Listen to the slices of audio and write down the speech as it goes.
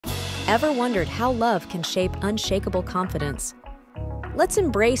Ever wondered how love can shape unshakable confidence? Let's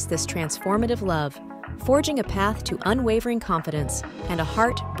embrace this transformative love, forging a path to unwavering confidence and a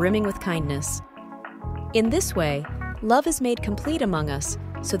heart brimming with kindness. In this way, love is made complete among us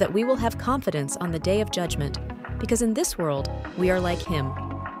so that we will have confidence on the day of judgment, because in this world, we are like Him.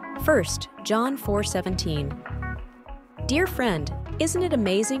 1 John 4:17. Dear friend, isn't it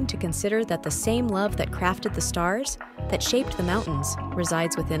amazing to consider that the same love that crafted the stars, that shaped the mountains,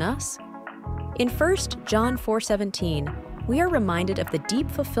 resides within us? In 1 John 4:17, we are reminded of the deep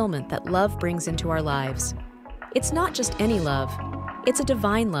fulfillment that love brings into our lives. It's not just any love, it's a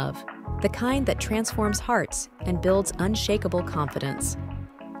divine love, the kind that transforms hearts and builds unshakable confidence.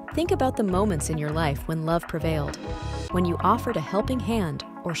 Think about the moments in your life when love prevailed, when you offered a helping hand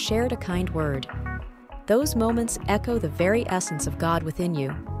or shared a kind word. Those moments echo the very essence of God within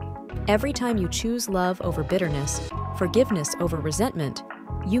you. Every time you choose love over bitterness, forgiveness over resentment,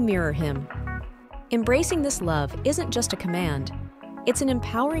 you mirror Him. Embracing this love isn't just a command, it's an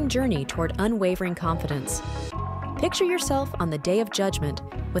empowering journey toward unwavering confidence. Picture yourself on the day of judgment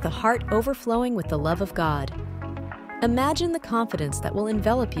with a heart overflowing with the love of God. Imagine the confidence that will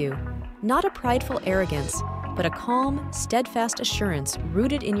envelop you, not a prideful arrogance, but a calm, steadfast assurance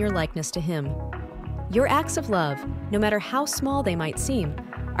rooted in your likeness to Him. Your acts of love, no matter how small they might seem,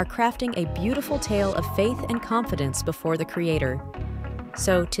 are crafting a beautiful tale of faith and confidence before the Creator.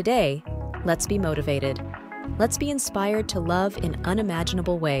 So today, let's be motivated. Let's be inspired to love in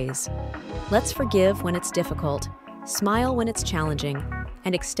unimaginable ways. Let's forgive when it's difficult, smile when it's challenging,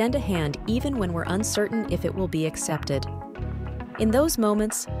 and extend a hand even when we're uncertain if it will be accepted. In those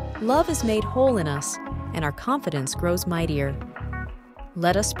moments, love is made whole in us, and our confidence grows mightier.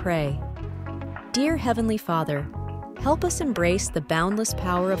 Let us pray. Dear Heavenly Father, help us embrace the boundless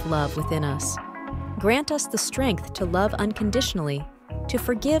power of love within us. Grant us the strength to love unconditionally, to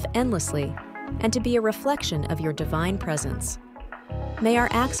forgive endlessly, and to be a reflection of your divine presence. May our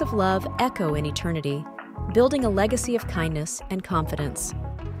acts of love echo in eternity, building a legacy of kindness and confidence.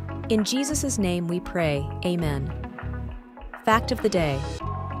 In Jesus' name we pray, Amen. Fact of the day: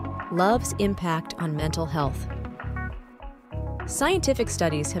 love's impact on mental health. Scientific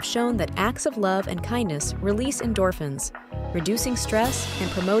studies have shown that acts of love and kindness release endorphins, reducing stress and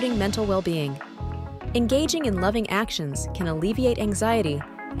promoting mental well-being. Engaging in loving actions can alleviate anxiety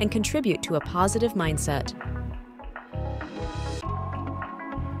and contribute to a positive mindset.